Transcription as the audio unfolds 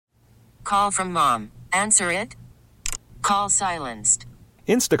Call from mom. Answer it. Call silenced.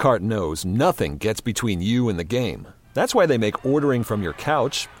 Instacart knows nothing gets between you and the game. That's why they make ordering from your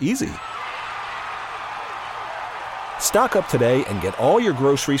couch easy. Stock up today and get all your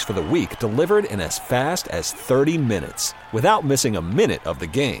groceries for the week delivered in as fast as 30 minutes without missing a minute of the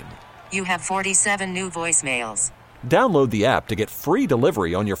game. You have 47 new voicemails. Download the app to get free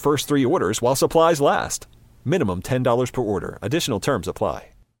delivery on your first 3 orders while supplies last. Minimum $10 per order. Additional terms apply.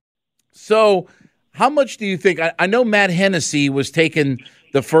 So how much do you think – I know Matt Hennessy was taking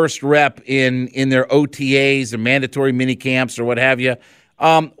the first rep in their OTAs, the mandatory mini camps or what have you.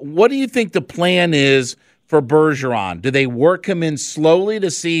 What do you think the plan is for Bergeron? Do they work him in slowly to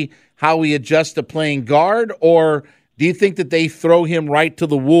see how he adjusts to playing guard, or do you think that they throw him right to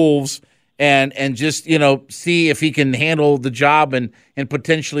the Wolves and just, see if he can handle the job and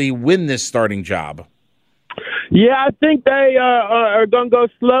potentially win this starting job? Yeah, I think they are going to go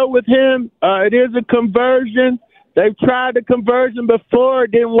slow with him. It is a conversion. They've tried the conversion before.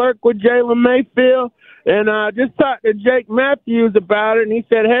 It didn't work with Jalen Mayfield. And I just talked to Jake Matthews about it, and he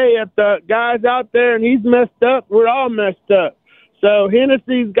said, hey, if the guy's out there and he's messed up, we're all messed up. So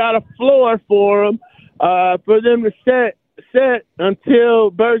Hennessy's got a floor for him, for them to set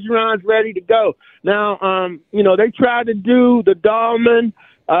until Bergeron's ready to go. Now, they tried to do the Dahlman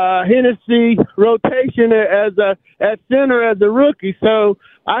Hennessy rotation at center as a rookie. So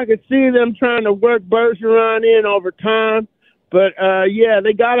I could see them trying to work Bergeron in over time. But,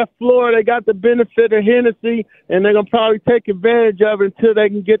 they got a floor. They got the benefit of Hennessy, and they're going to probably take advantage of it until they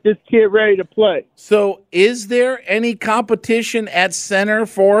can get this kid ready to play. So is there any competition at center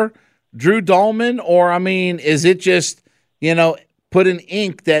for Drew Dahlman? Or, is it just, put in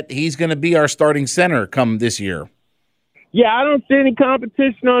ink that he's going to be our starting center come this year? Yeah, I don't see any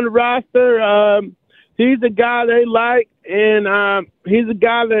competition on the roster. He's a guy they like, and he's a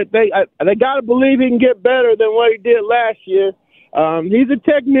guy that they got to believe he can get better than what he did last year. He's a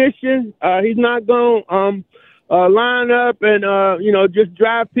technician. He's not going to line up and, just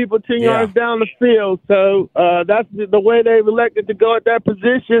drive people 10 yards down the field. So that's the way they've elected to go at that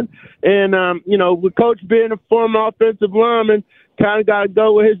position. And, with Coach being a former offensive lineman, kind of got to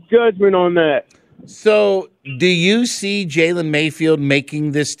go with his judgment on that. So do you see Jalen Mayfield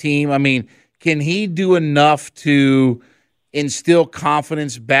making this team? Can he do enough to instill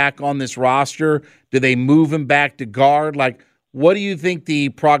confidence back on this roster? Do they move him back to guard? What do you think the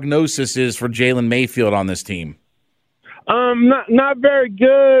prognosis is for Jalen Mayfield on this team? Not very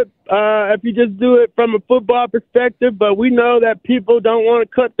good if you just do it from a football perspective, but we know that people don't want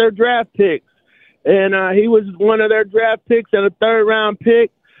to cut their draft picks. And he was one of their draft picks and a third-round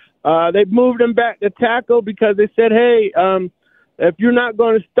pick. They've moved him back to tackle because they said, hey, if you're not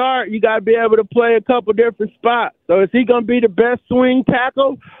going to start, you got to be able to play a couple different spots. So is he going to be the best swing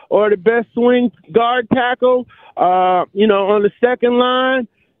tackle or the best swing guard tackle, on the second line?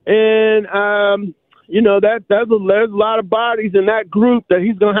 And, there's a lot of bodies in that group that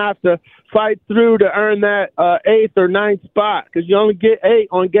he's going to have to fight through to earn that 8th or 9th spot, because you only get 8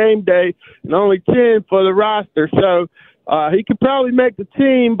 on game day and only 10 for the roster. So he could probably make the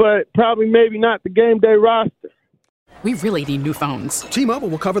team, but probably maybe not the game day roster. We really need new phones. T-Mobile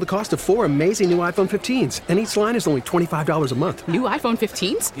will cover the cost of 4 amazing new iPhone 15s, and each line is only $25 a month. New iPhone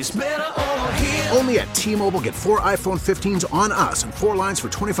 15s? It's better over here. Only at T-Mobile, get 4 iPhone 15s on us and 4 lines for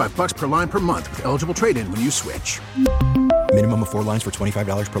 $25 per line per month with eligible trade-in when you switch. Minimum of 4 lines for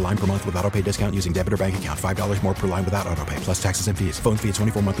 $25 per line per month with autopay discount using debit or bank account. $5 more per line without autopay, plus taxes and fees. Phone fee at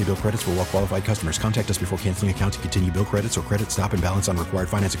 24 monthly bill credits for well-qualified customers. Contact us before canceling account to continue bill credits or credit stop and balance on required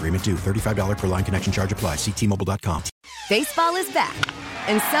finance agreement due. $35 per line connection charge applies. See T-Mobile.com. Baseball is back,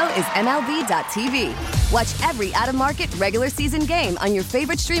 and so is MLB.tv. Watch every out-of-market regular season game on your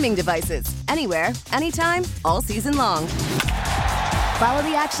favorite streaming devices. Anywhere, anytime, all season long. Follow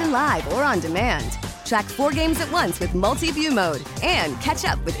the action live or on demand. Track 4 games at once with multi-view mode and catch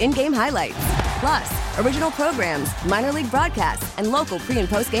up with in-game highlights. Plus, original programs, minor league broadcasts, and local pre- and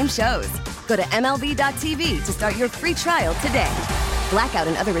post-game shows. Go to MLB.tv to start your free trial today. Blackout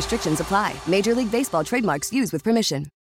and other restrictions apply. Major League Baseball trademarks used with permission.